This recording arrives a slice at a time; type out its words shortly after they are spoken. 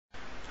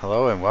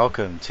Hello and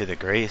welcome to the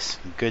Grace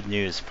Good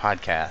News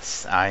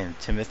Podcast. I am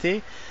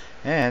Timothy,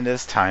 and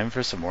it's time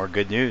for some more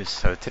good news.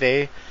 So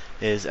today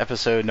is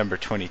episode number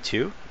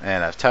 22,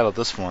 and I've titled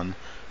this one,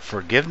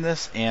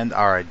 Forgiveness and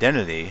Our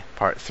Identity,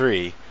 Part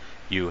 3,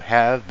 You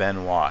Have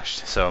Been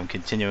Washed. So I'm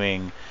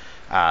continuing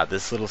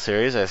this little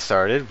series I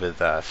started with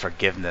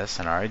forgiveness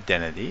and our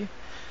identity.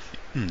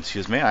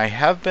 Excuse me. I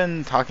have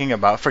been talking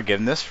about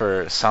forgiveness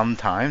for some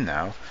time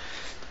now.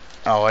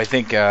 I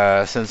think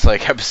since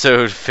like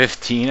episode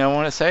 15, I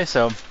want to say.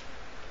 So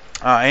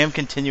I am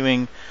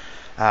continuing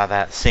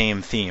that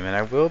same theme, and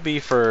I will be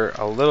for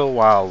a little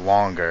while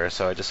longer.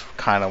 So I just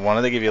kind of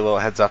wanted to give you a little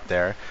heads up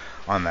there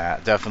on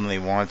that. Definitely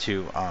want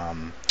to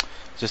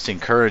just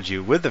encourage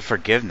you with the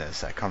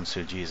forgiveness that comes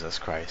through Jesus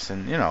Christ.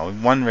 And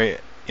in one way,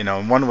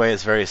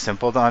 it's very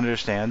simple to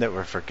understand that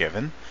we're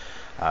forgiven.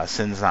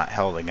 Sin's not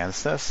held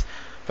against us.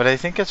 But I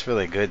think it's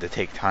really good to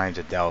take time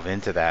to delve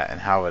into that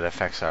and how it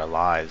affects our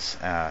lives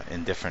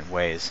in different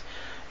ways.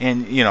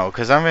 And,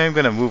 because I'm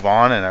going to move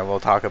on and I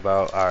will talk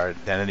about our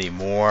identity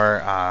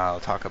more. I'll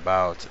talk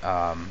about,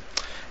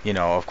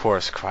 of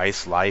course,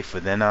 Christ's life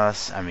within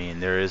us. I mean,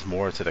 there is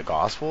more to the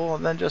gospel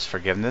than just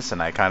forgiveness.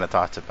 And I kind of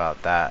talked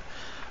about that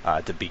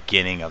at the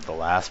beginning of the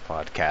last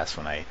podcast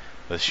when I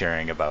was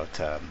sharing about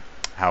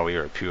how we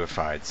were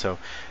purified. So,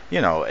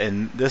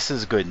 and this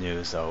is good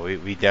news, though.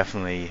 We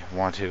definitely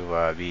want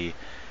to be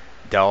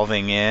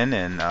delving in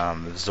and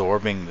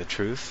absorbing the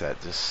truth that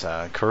just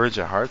encourages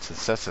our hearts and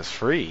sets us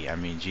free. I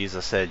mean,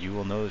 Jesus said, you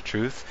will know the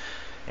truth,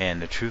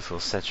 and the truth will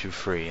set you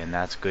free, and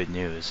that's good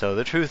news. So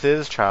the truth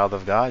is, child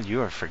of God,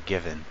 you are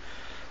forgiven,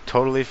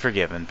 totally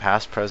forgiven,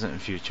 past, present,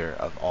 and future,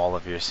 of all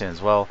of your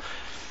sins. Well,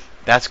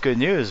 that's good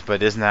news,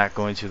 but isn't that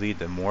going to lead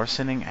to more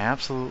sinning?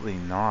 Absolutely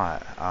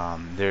not.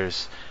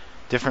 There's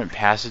different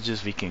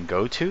passages we can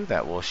go to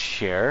that will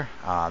share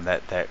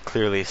that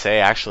clearly say,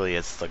 actually,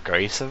 it's the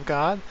grace of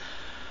God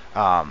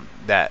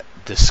that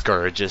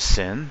discourages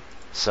sin.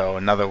 So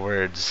in other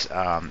words,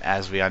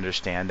 as we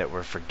understand that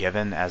we're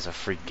forgiven as a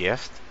free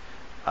gift,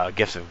 a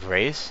gift of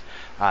grace,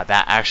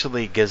 that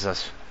actually gives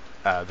us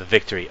the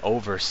victory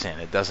over sin.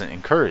 It doesn't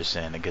encourage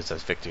sin, it gives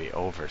us victory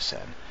over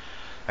sin.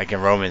 Like in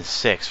Romans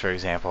 6, for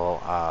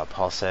example,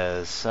 Paul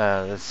says,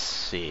 let's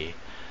see,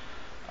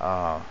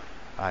 I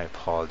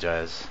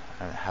apologize,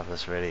 I have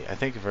this ready. I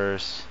think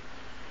verse,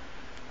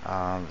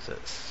 is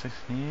it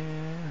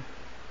 16?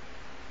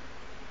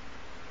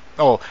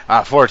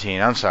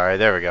 14. I'm sorry.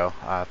 There we go.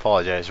 I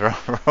apologize.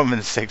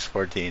 Romans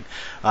 6:14.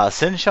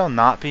 Sin shall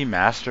not be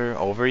master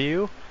over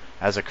you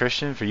as a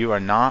Christian, for you are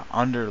not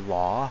under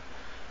law,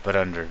 but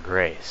under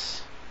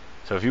grace.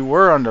 So if you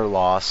were under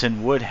law,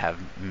 sin would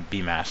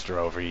be master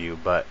over you,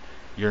 but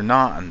you're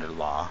not under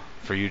law,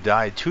 for you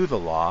died to the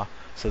law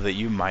so that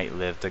you might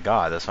live to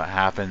God. That's what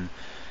happened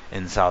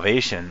in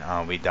salvation.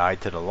 We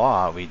died to the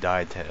law. We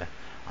died to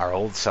our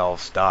old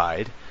selves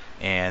died,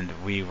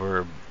 and we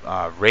were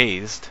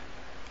raised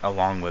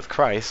along with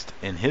Christ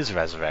in his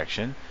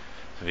resurrection.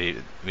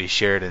 We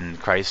shared in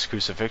Christ's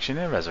crucifixion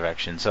and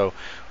resurrection. So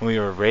when we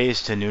were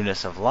raised to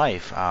newness of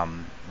life,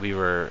 we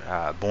were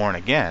born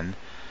again,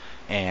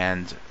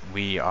 and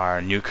we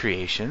are new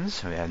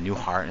creations. We have a new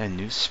heart and a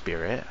new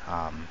spirit.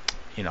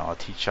 I'll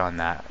teach on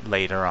that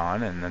later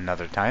on in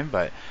another time,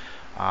 but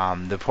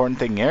the important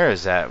thing there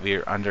is that we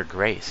are under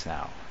grace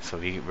now. So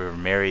we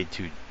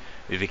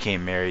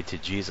became married to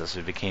Jesus.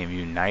 We became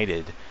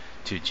united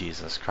to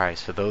Jesus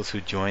Christ. For those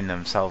who join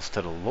themselves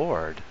to the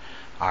Lord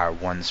are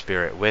one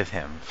spirit with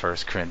him. 1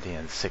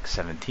 Corinthians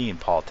 6:17,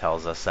 Paul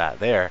tells us that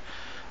there.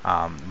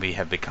 We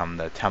have become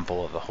the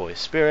temple of the Holy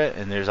Spirit,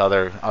 and there's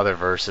other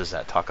verses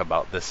that talk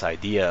about this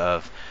idea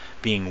of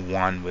being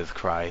one with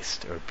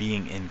Christ, or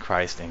being in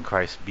Christ and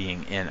Christ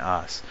being in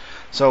us.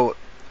 So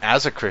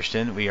as a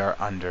Christian, we are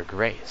under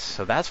grace.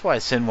 So that's why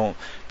sin won't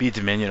be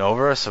dominion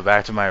over us. So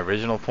back to my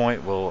original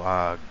point,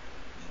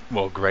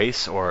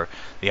 grace, or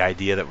the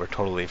idea that we're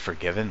totally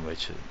forgiven,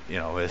 which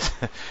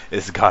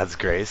is God's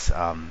grace,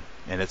 and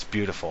it's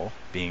beautiful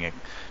being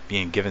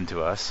given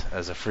to us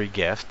as a free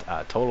gift,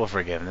 total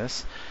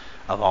forgiveness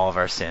of all of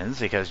our sins,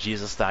 because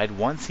Jesus died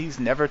once; he's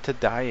never to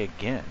die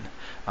again.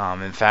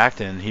 In fact,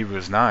 in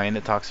Hebrews 9,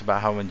 it talks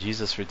about how when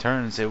Jesus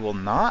returns, it will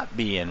not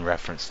be in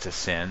reference to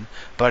sin,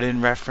 but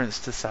in reference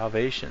to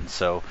salvation.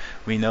 So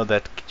we know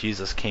that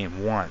Jesus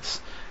came once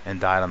and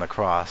died on the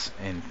cross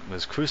and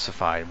was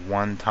crucified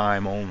one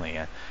time only,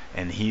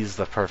 and he's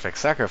the perfect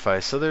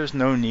sacrifice, so there's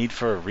no need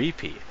for a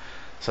repeat.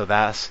 So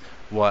that's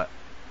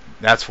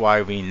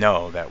why we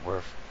know that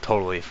we're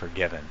totally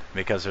forgiven,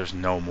 because there's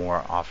no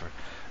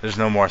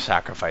more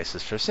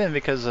sacrifices for sin,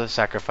 because the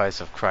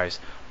sacrifice of Christ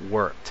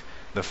worked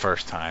the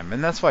first time.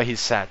 And that's why he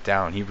sat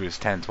down. Hebrews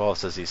 10:12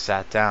 says he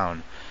sat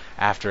down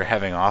after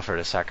having offered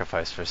a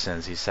sacrifice for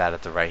sins. He sat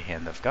at the right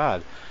hand of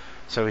God.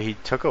 So he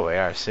took away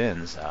our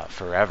sins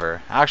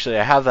forever. Actually,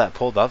 I have that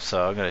pulled up,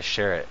 so I'm going to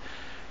share it.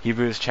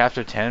 Hebrews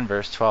chapter 10,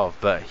 verse 12.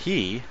 But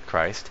he,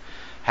 Christ,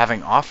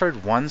 having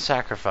offered one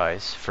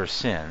sacrifice for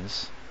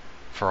sins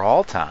for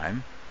all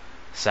time,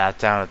 sat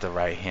down at the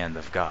right hand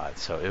of God.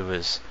 So it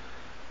was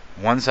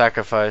One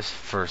sacrifice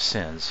for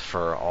sins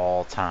for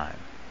all time.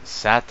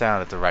 Sat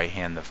down at the right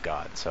hand of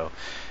God. So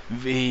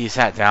he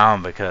sat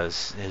down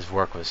because his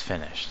work was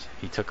finished.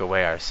 He took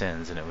away our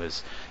sins, and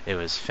it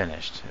was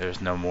finished.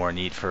 There's no more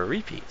need for a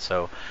repeat.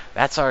 So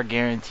that's our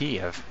guarantee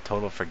of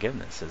total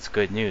forgiveness. It's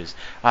good news.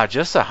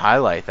 Just to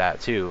highlight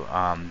that too,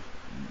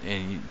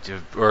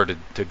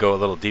 to go a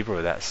little deeper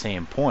with that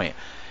same point,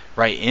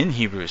 right in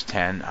Hebrews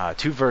 10,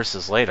 2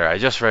 verses later, I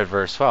just read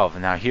verse 12,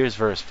 and now here's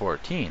verse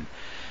 14.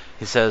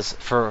 He says,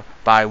 "For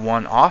by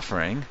one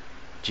offering,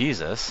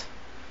 Jesus,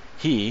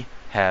 he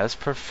has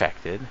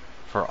perfected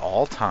for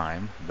all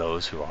time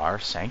those who are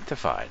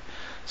sanctified."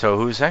 So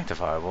who's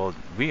sanctified? Well,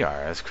 we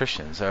are as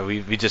Christians.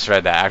 We just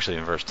read that actually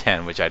in verse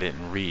 10, which I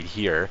didn't read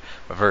here.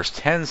 But verse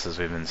 10 says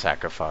we've been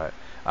sanctified.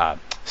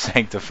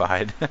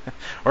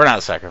 We're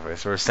not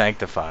sacrificed. We're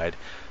sanctified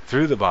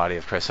through the body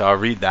of Christ. So I'll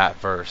read that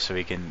verse so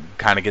we can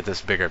kind of get this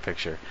bigger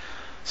picture.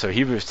 So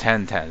Hebrews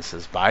 10:10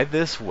 says, "By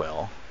this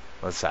will,"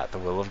 what's that? The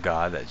will of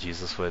God, that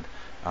Jesus would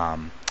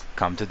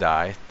come to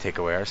die, take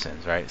away our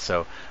sins, right?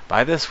 So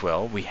by this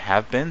will we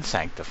have been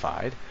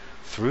sanctified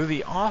through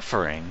the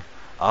offering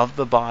of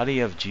the body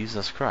of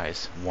Jesus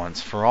Christ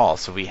once for all.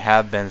 So we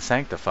have been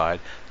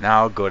sanctified.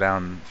 Now go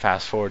down,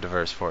 fast forward to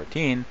verse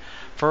 14.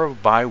 "For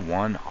by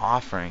one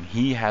offering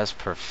he has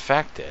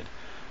perfected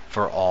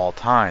for all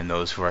time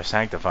those who are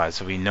sanctified."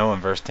 So we know in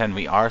verse 10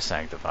 we are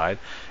sanctified,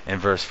 and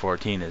verse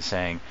 14 is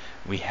saying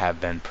we have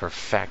been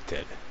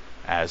perfected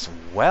as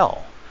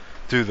well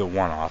through the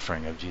one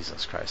offering of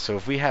Jesus Christ. So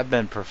if we have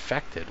been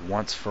perfected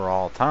once for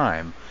all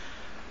time,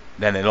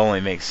 then it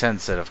only makes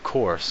sense that of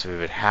course we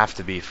would have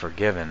to be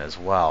forgiven as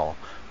well,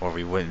 or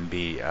we wouldn't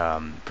be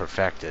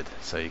perfected.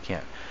 So you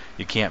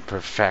can't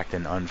perfect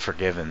an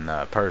unforgiven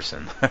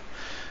person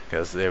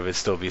because they would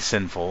still be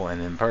sinful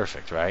and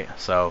imperfect, right?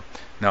 So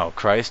no,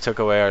 Christ took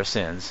away our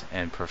sins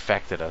and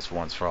perfected us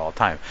once for all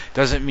time.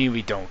 Doesn't mean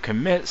we don't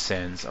commit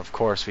sins. Of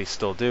course we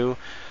still do.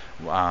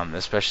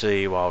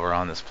 Especially while we're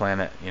on this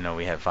planet,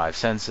 we have five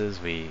senses.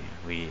 We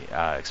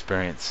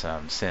experience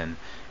sin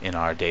in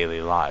our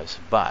daily lives,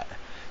 but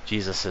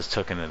Jesus has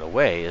taken it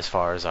away as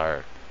far as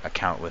our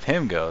account with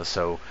him goes.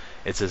 So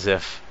it's as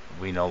if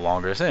we no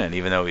longer sin,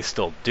 even though we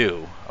still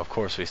do. Of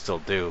course we still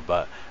do,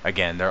 but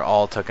again, they're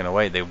all taken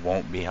away. They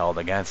won't be held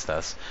against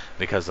us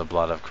because the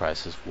blood of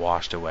Christ has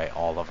washed away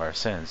all of our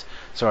sins.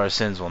 So our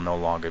sins will no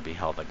longer be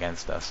held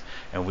against us,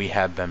 and we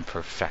have been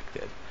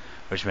perfected,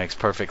 which makes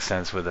perfect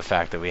sense with the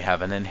fact that we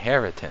have an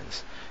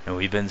inheritance, and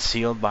we've been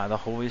sealed by the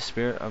Holy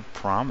Spirit of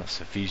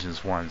promise,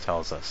 Ephesians 1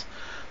 tells us.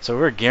 So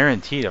we're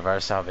guaranteed of our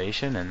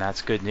salvation, and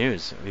that's good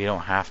news. We don't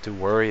have to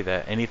worry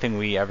that anything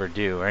we ever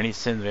do or any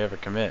sins we ever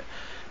commit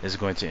is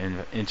going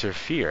to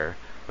interfere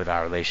with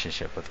our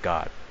relationship with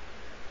God.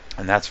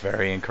 And that's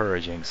very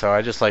encouraging. So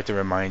I just like to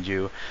remind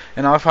you,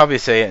 and I'll probably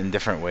say it in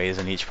different ways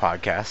in each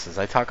podcast as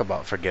I talk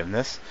about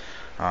forgiveness.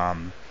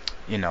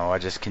 I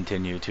just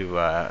continue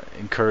to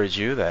encourage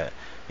you that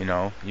you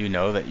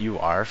know that you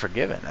are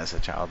forgiven as a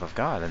child of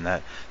God, and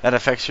that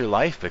affects your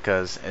life,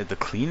 because the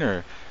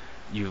cleaner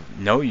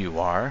you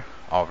are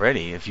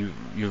already, if you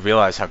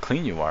realize how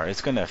clean you are,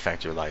 it's going to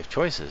affect your life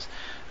choices.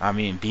 I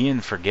mean,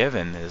 being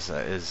forgiven is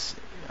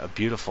a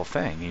beautiful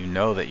thing. You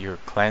know that you're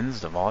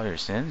cleansed of all your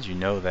sins. You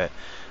know that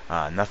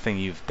nothing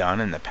you've done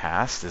in the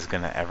past is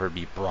going to ever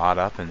be brought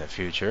up in the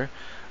future.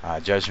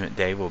 Judgment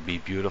Day will be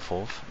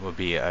beautiful, will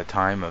be a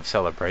time of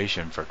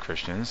celebration for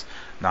Christians,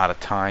 not a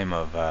time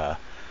of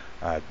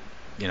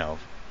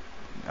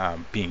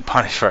being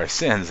punished for our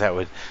sins. That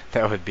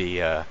would be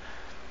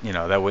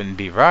that wouldn't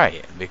be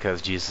right,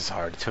 because Jesus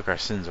already took our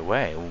sins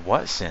away.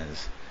 What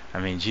sins? I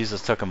mean,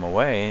 Jesus took them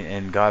away,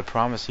 and God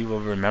promised he will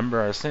remember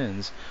our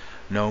sins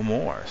no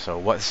more. So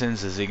what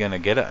sins is he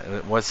going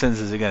to what sins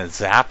is he going to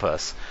zap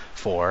us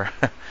for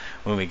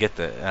when we go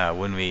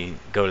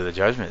to the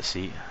judgment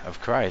seat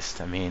of Christ?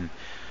 I mean,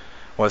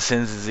 what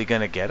sins is he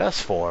going to get us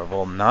for?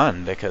 Well,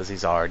 none, because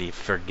he's already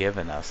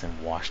forgiven us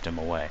and washed them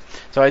away.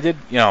 So I did,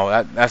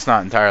 that's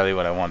not entirely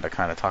what I wanted to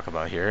kind of talk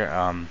about here,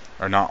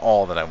 or not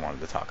all that I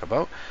wanted to talk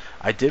about.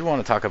 I did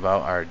want to talk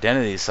about our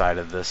identity side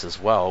of this as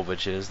well,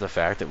 which is the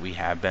fact that we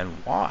have been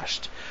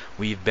washed.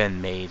 We've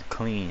been made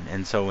clean.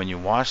 And so when you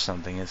wash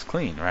something, it's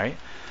clean, right?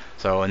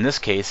 So in this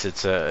case,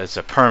 it's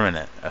a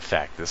permanent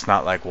effect. It's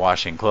not like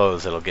washing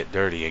clothes, it'll get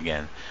dirty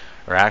again.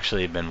 We're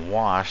actually been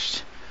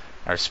washed.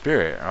 Our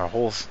spirit,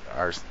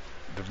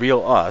 the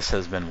real us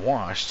has been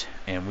washed,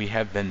 and we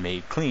have been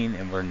made clean,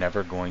 and we're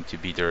never going to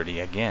be dirty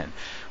again.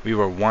 We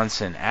were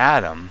once in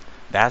Adam.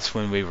 That's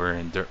when we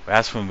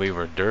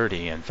were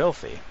dirty and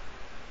filthy,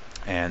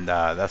 and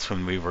that's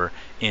when we were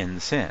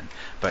in sin.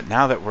 But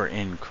now that we're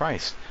in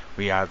Christ,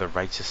 we are the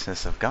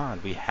righteousness of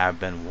God. We have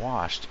been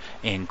washed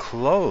and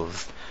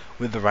clothed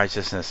with the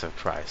righteousness of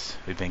Christ.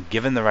 We've been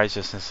given the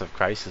righteousness of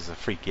Christ as a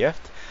free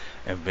gift,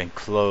 and we've been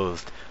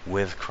clothed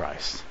with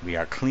Christ. We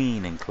are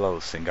clean and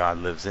clothed, and God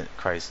lives in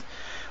Christ.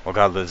 Well,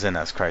 God lives in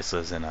us. Christ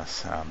lives in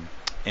us,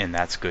 and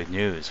that's good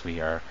news. We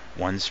are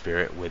one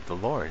spirit with the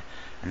Lord,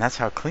 and that's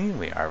how clean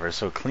we are. We're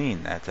so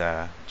clean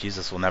that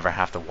Jesus will never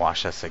have to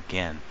wash us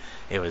again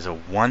It was a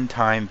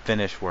one-time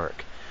finished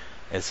work.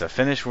 It's a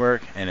finished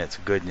work, and it's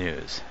good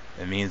news.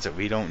 It means that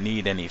we don't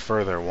need any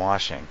further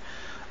washing.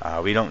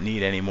 We don't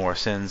need any more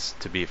sins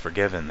to be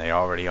forgiven. They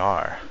already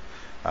are.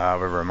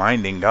 We're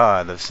reminding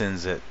God of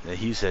sins that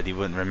He said He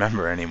wouldn't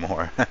remember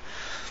anymore.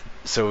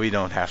 So we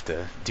don't have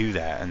to do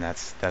that, and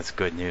that's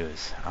good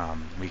news.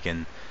 We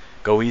can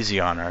go easy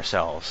on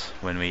ourselves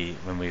when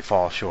we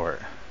fall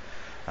short,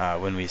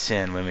 when we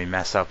sin, when we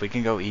mess up. We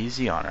can go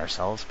easy on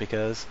ourselves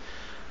because,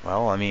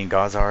 well, I mean,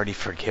 God's already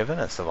forgiven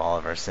us of all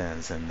of our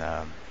sins, and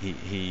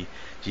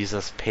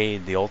Jesus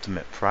paid the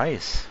ultimate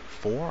price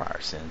for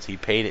our sins. He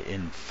paid it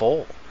in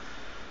full.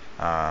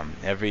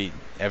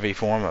 Every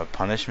form of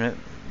punishment,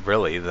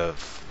 really, the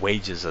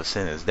wages of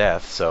sin is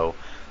death. So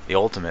the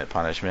ultimate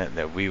punishment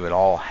that we would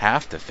all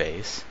have to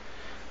face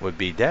would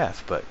be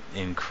death. But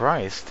in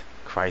Christ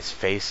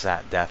faced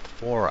that death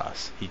for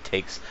us. He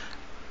takes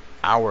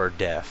our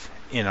death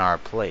in our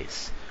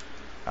place.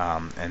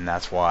 And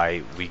that's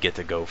why we get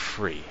to go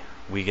free.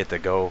 We get to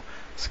go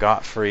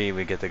scot-free.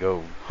 We get to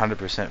go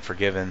 100%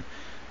 forgiven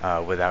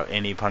without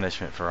any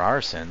punishment for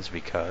our sins,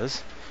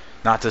 because,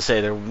 not to say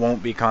there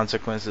won't be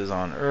consequences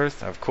on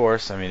earth, of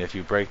course. I mean, if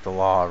you break the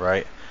law,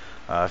 right?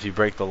 If you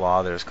break the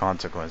law, there's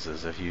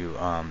consequences. If you,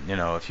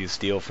 if you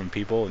steal from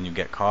people and you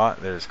get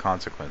caught, there's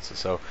consequences.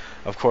 So,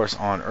 of course,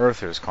 on earth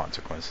there's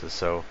consequences.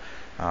 So,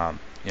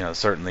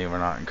 certainly we're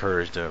not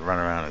encouraged to run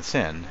around and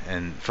sin.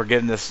 And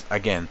forgiveness,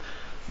 again,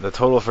 the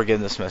total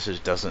forgiveness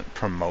message doesn't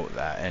promote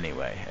that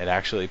anyway. It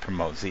actually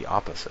promotes the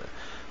opposite.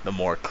 The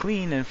more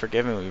clean and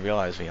forgiven we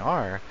realize we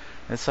are,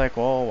 it's like,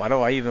 well, why do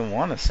I even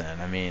want to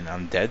sin? I mean,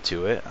 I'm dead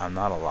to it. I'm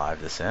not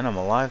alive to sin. I'm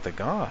alive to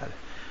God,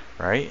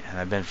 right? And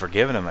I've been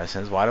forgiven of my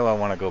sins. Why do I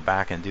want to go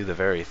back and do the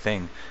very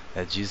thing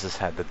that Jesus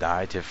had to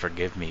die to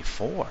forgive me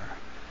for?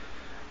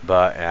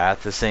 But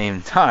at the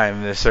same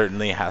time, there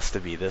certainly has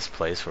to be this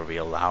place where we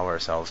allow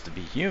ourselves to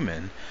be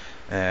human,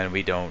 and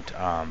we don't,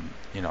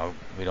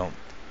 we don't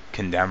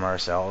condemn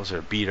ourselves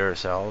or beat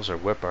ourselves or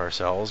whip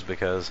ourselves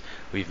because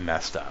we've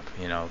messed up.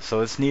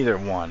 So it's neither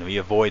one. We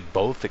avoid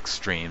both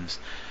extremes.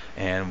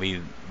 And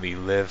we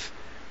live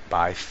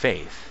by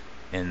faith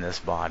in this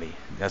body.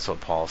 That's what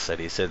Paul said.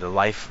 He said, the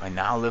life I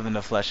now live in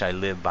the flesh, I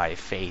live by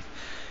faith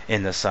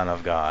in the Son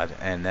of God.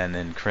 And then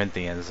in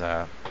Corinthians,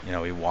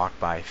 we walk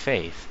by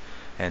faith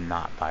and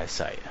not by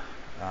sight.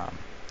 And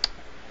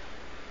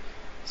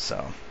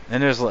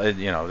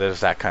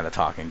there's that kind of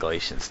talk in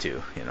Galatians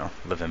too,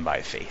 living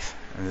by faith.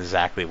 And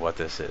exactly what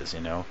this is,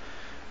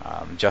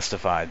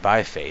 justified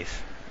by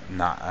faith,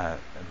 not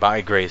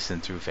by grace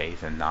and through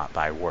faith, and not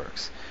by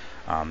works.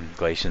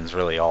 Galatians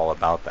really all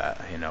about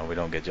that. We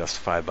don't get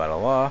justified by the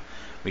law.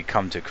 We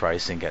come to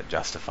Christ and get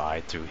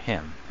justified through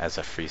Him as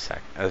a free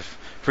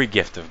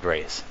gift of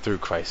grace through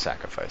Christ's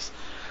sacrifice.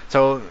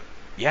 So,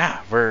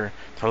 yeah, we're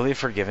totally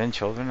forgiven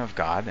children of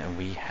God, and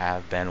we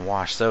have been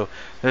washed. So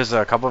there's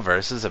a couple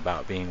verses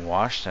about being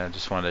washed, and I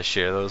just wanted to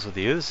share those with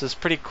you. This is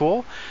pretty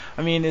cool.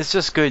 I mean, it's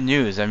just good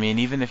news. I mean,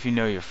 even if you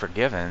know you're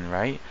forgiven,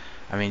 right?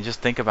 I mean, just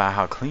think about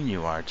how clean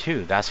you are,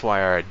 too. That's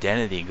why our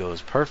identity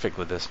goes perfect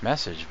with this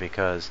message,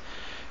 because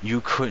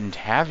you couldn't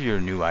have your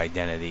new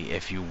identity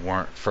if you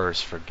weren't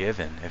first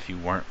forgiven, if you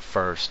weren't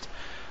first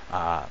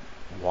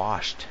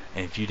washed,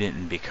 and if you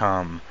didn't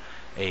become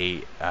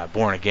a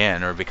born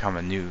again or become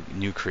a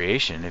new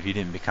creation, if you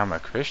didn't become a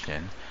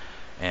Christian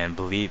and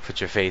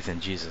put your faith in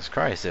Jesus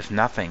Christ. If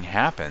nothing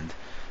happened,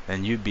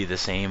 then you'd be the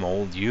same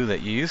old you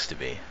that you used to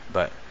be.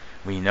 But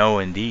we know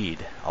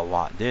indeed a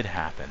lot did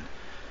happen.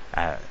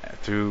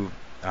 Through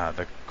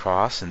the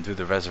cross and through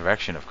the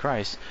resurrection of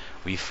Christ,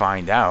 we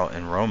find out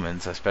in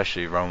Romans,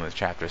 especially Romans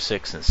chapter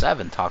 6 and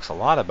 7, talks a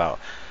lot about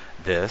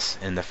this,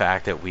 in the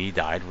fact that we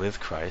died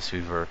with Christ.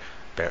 We were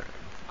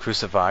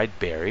crucified,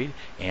 buried,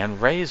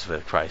 and raised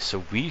with Christ.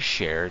 So we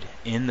shared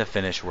in the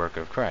finished work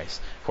of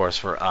Christ. Of course,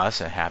 for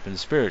us, it happened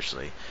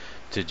spiritually.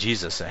 To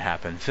Jesus, it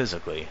happened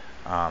physically.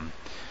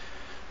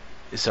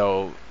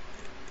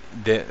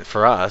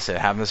 For us, it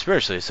happens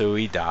spiritually. So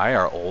we die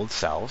our old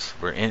selves.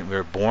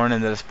 We're born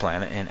into this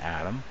planet in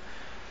Adam.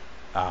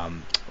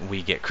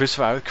 We get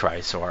crucified with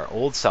Christ, so our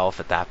old self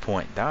at that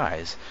point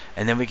dies,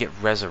 and then we get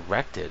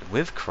resurrected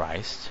with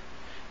Christ,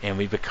 and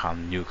we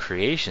become new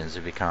creations.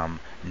 We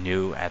become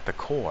new at the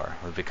core.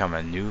 We become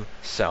a new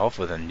self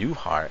with a new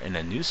heart and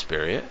a new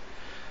spirit.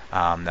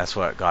 That's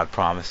what God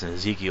promised in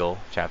Ezekiel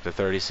chapter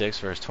 36,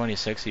 verse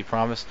 26. He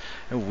promised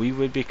that we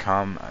would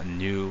become a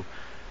new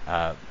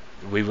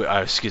we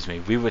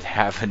would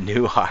have a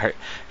new heart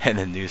and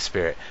a new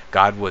spirit.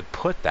 God would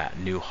put that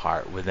new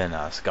heart within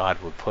us.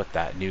 God would put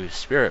that new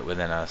spirit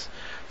within us.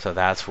 So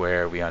that's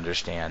where we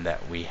understand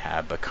that we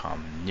have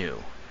become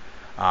new.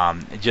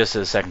 Just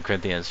as 2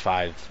 Corinthians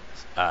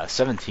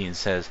 5:17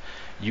 says,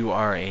 you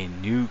are a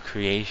new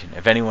creation.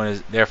 If anyone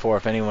is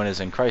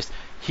in Christ,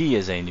 he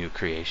is a new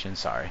creation.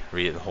 Sorry,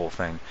 read the whole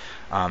thing.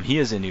 He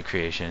is a new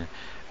creation.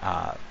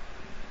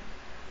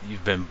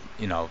 you've been,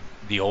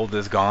 the old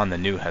is gone, the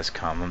new has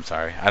come. I'm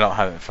sorry, I don't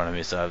have it in front of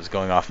me, so I was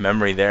going off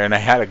memory there, and I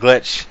had a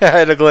glitch.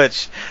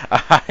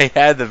 I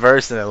had the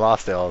verse and I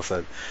lost it all of a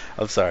sudden.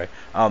 I'm sorry.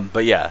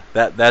 But yeah,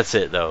 that's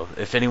it though.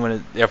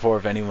 Therefore,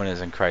 if anyone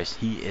is in Christ,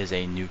 he is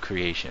a new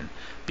creation.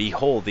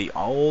 Behold, the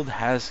old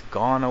has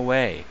gone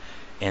away,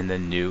 and the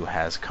new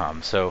has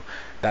come. So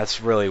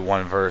that's really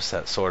one verse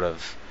that sort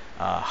of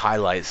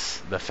highlights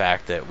the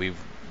fact that we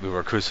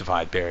were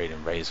crucified, buried,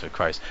 and raised with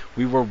Christ.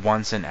 We were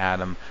once in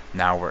Adam,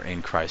 now we're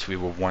in Christ. We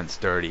were once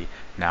dirty,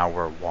 now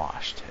we're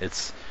washed.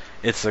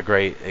 It's a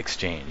great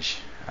exchange.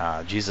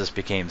 Jesus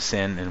became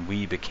sin, and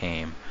we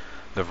became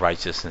the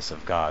righteousness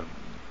of God.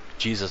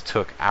 Jesus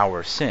took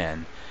our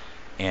sin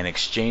and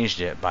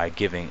exchanged it by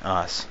giving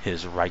us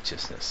his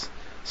righteousness.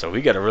 So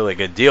we got a really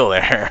good deal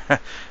there.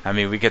 I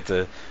mean, we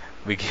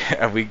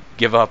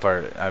give up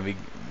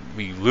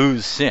we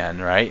lose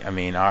sin, right? I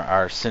mean,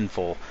 our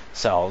sinful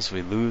selves,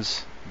 we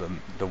lose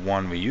the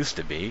one we used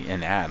to be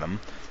in Adam,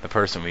 the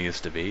person we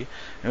used to be,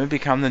 and we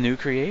become the new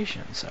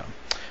creation. So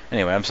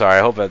anyway, I'm sorry,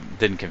 I hope that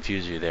didn't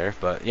confuse you there,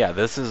 but yeah,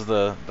 this is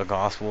the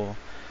gospel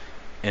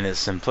in its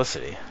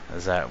simplicity,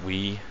 is that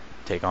we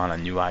take on a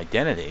new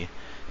identity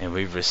and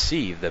we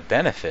receive the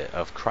benefit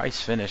of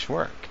Christ's finished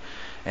work.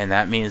 And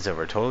that means that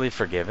we're totally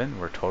forgiven,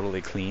 we're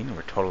totally clean,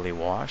 we're totally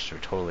washed, we're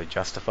totally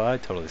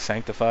justified, totally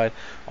sanctified.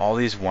 All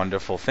these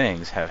wonderful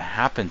things have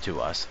happened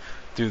to us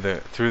through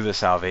the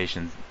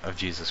salvation of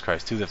Jesus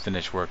Christ, through the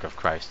finished work of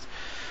Christ.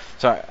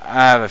 So I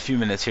have a few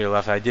minutes here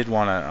left. I did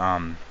want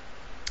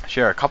to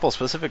share a couple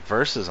specific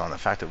verses on the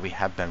fact that we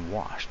have been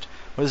washed.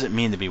 What does it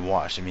mean to be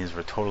washed? It means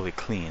we're totally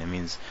clean. It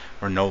means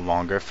we're no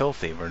longer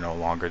filthy. We're no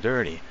longer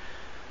dirty.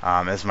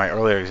 As my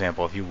earlier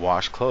example, if you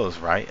wash clothes,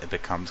 right, it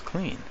becomes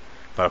clean.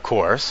 But of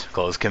course,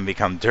 clothes can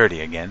become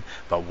dirty again.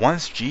 But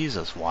once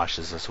Jesus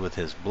washes us with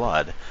his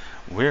blood,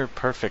 we're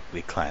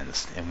perfectly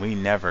cleansed, and we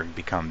never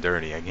become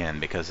dirty again,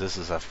 because this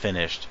is a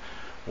finished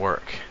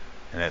work.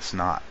 And it's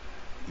not.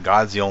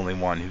 God's the only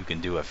one who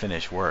can do a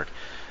finished work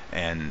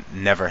and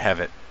never have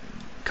it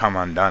come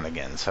undone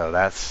again. So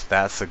that's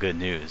the good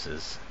news,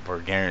 is we're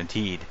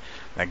guaranteed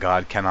that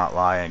God cannot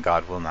lie and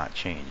God will not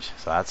change.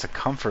 So that's a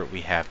comfort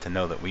we have, to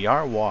know that we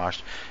are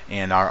washed,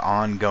 and our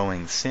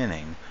ongoing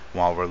sinning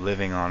while we're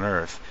living on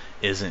earth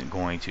isn't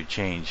going to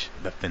change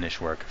the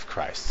finished work of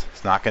Christ.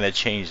 It's not going to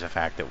change the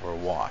fact that we're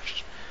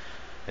washed.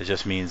 It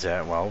just means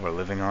that, well, we're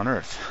living on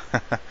earth.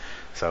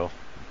 So,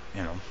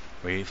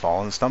 we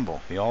fall and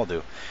stumble. We all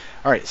do.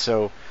 All right,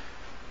 so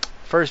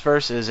first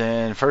verse is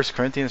in 1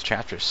 Corinthians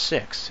chapter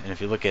 6. And if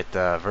you look at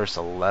verse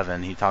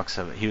 11,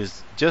 he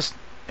was just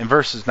in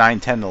verses 9,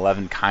 10, and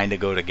 11 kind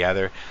of go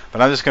together.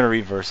 But I'm just going to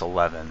read verse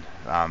 11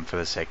 for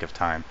the sake of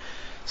time.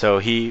 So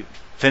he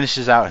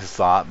finishes out his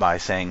thought by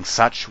saying,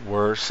 such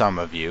were some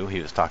of you. He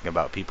was talking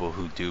about people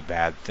who do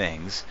bad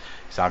things.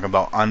 He's talking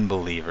about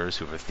unbelievers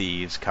who were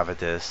thieves,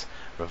 covetous,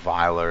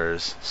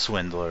 revilers,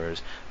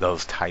 swindlers,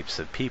 those types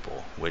of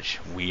people, which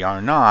we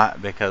are not,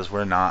 because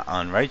we're not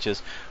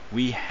unrighteous.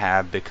 We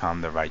have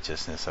become the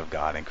righteousness of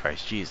God in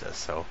Christ Jesus.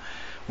 So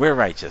we're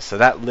righteous. So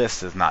that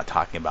list is not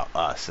talking about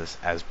us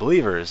as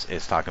believers.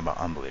 It's talking about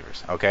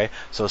unbelievers. Okay?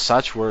 So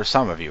such were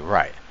some of you.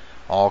 Right.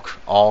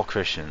 All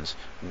Christians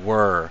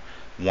were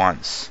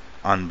once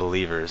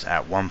unbelievers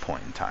at one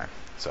point in time.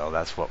 So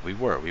that's what we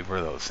were. We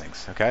were those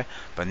things. Okay?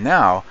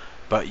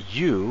 But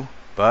you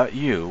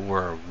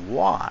were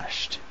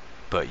washed,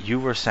 but you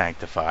were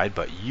sanctified,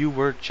 but you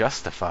were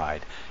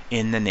justified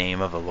in the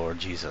name of the Lord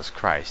Jesus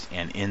Christ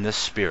and in the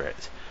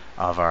Spirit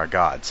of our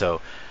God.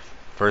 So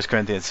 1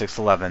 Corinthians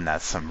 6:11,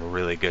 that's some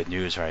really good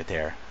news right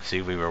there.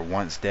 See, we were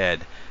once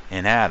dead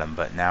in Adam,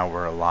 but now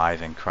we're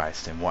alive in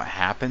Christ. And what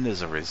happened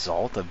as a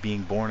result of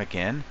being born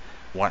again?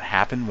 What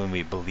happened when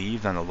we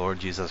believed on the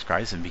Lord Jesus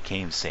Christ and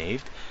became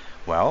saved?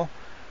 Well,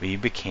 we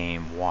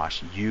became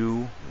washed.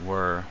 You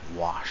were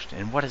washed.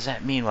 And what does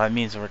that mean? Well, it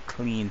means we're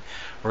clean.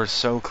 We're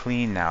so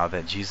clean now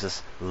that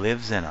Jesus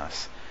lives in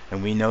us.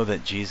 And we know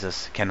that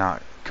Jesus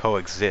cannot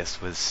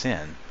coexist with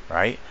sin,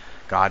 right?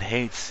 God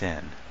hates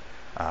sin.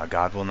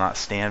 God will not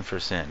stand for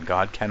sin.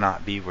 God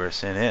cannot be where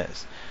sin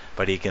is.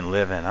 But he can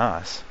live in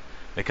us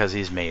because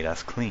he's made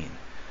us clean.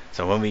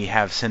 So when we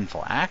have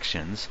sinful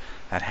actions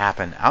that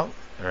happen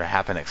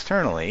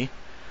externally,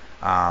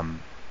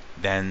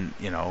 then,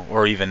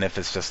 or even if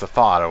it's just a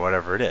thought or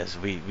whatever it is,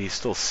 we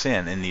still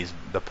sin in these.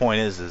 The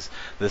point is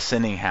the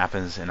sinning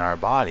happens in our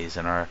bodies,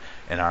 in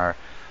our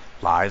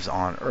lives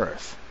on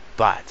earth.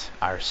 But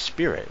our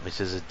spirit,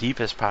 which is the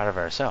deepest part of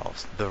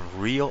ourselves, the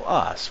real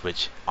us,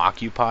 which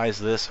occupies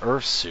this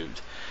earth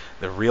suit,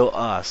 the real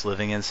us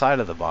living inside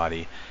of the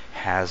body,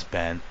 has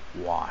been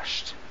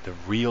washed. The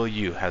real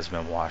you has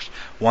been washed.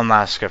 One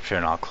last scripture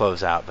and I'll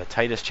close out. But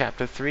Titus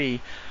chapter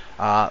 3,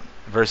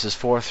 verses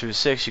 4 through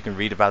 6, you can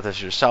read about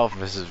this yourself.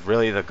 This is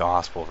really the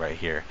gospel right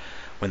here.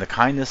 When the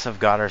kindness of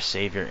God our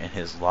Savior and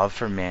his love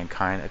for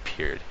mankind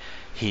appeared,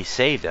 he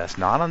saved us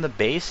not on the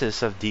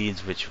basis of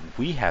deeds which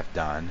we have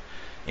done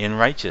in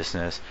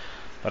righteousness,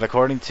 but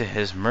according to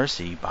his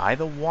mercy, by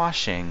the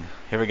washing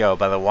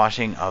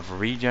of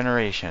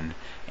regeneration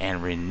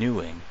and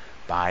renewing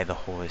by the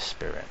Holy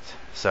Spirit.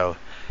 So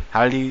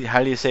how do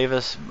you save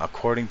us?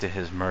 According to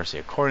his mercy,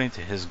 according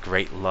to his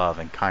great love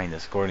and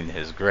kindness, according to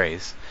his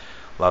grace.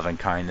 Love and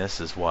kindness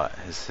is what?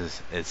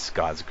 It's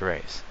God's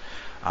grace.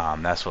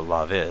 That's what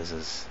love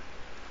is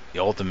the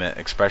ultimate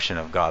expression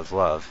of God's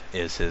love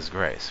is his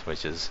grace,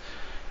 which is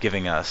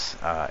giving us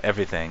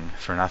everything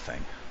for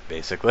nothing,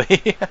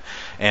 basically.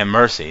 And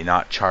mercy,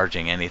 not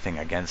charging anything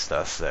against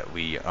us that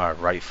we are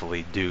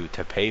rightfully due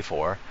to pay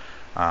for.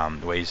 The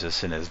wages of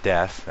sin is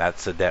death.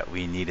 That's the debt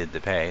we needed to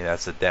pay.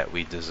 That's the debt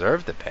we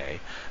deserve to pay.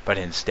 But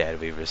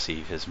instead, we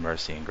receive his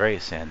mercy and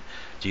grace, and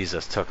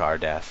Jesus took our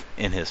death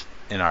in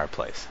our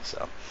place.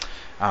 So,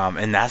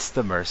 and that's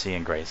the mercy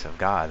and grace of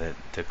God,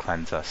 to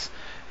cleanse us,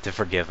 to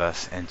forgive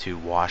us, and to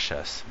wash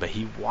us. But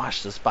he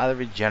washed us by the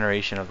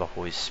regeneration of the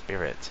Holy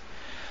Spirit.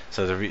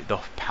 So the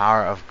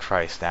power of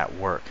Christ at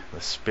work, the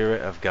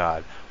Spirit of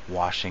God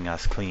washing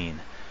us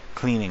clean,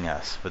 cleaning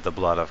us with the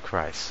blood of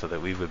Christ, so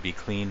that we would be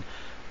clean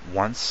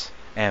once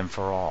and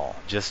for all,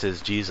 just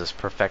as Jesus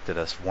perfected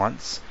us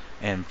once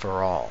and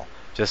for all,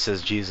 just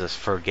as Jesus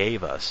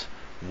forgave us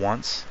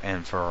once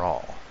and for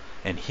all,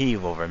 and he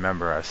will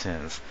remember our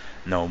sins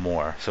no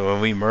more. So when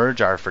we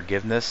merge our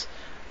forgiveness,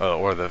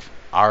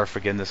 our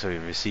forgiveness that we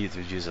receive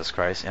through Jesus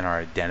Christ, and our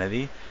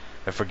identity,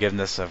 the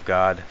forgiveness of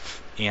God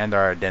and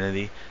our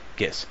identity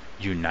gets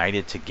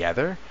united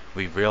together,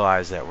 we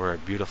realize that we're a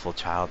beautiful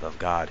child of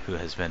God who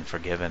has been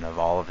forgiven of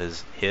all of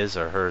his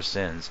or her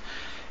sins,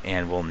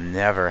 and will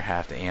never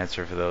have to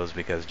answer for those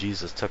because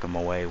Jesus took them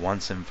away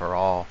once and for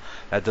all.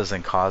 That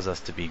doesn't cause us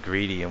to be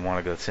greedy and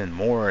want to go sin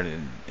more,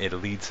 and it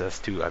leads us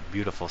to a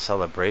beautiful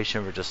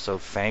celebration. We're just so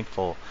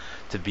thankful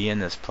to be in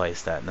this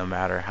place that no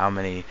matter how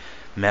many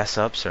mess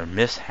ups or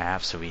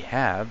mishaps we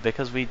have,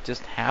 because we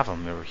just have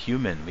them, we're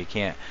human, we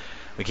can't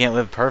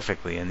live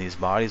perfectly in these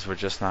bodies, we're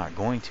just not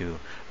going to.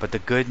 But the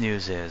good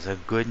news is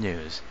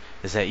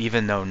that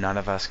even though none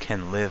of us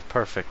can live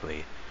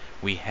perfectly,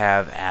 we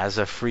have, as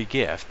a free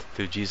gift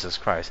through Jesus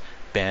Christ,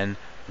 been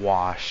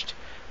washed,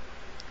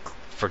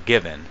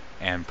 forgiven,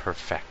 and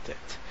perfected.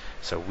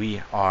 So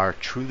we are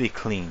truly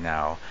clean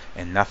now,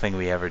 and nothing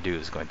we ever do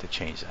is going to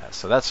change that.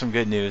 So that's some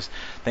good news.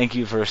 Thank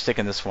you for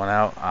sticking this one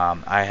out.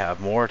 I have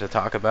more to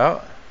talk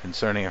about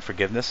concerning our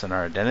forgiveness and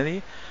our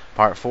identity.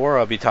 Part 4,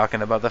 I'll be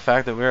talking about the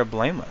fact that we are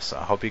blameless. So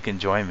I hope you can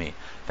join me.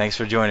 Thanks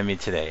for joining me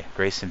today.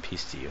 Grace and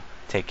peace to you.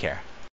 Take care.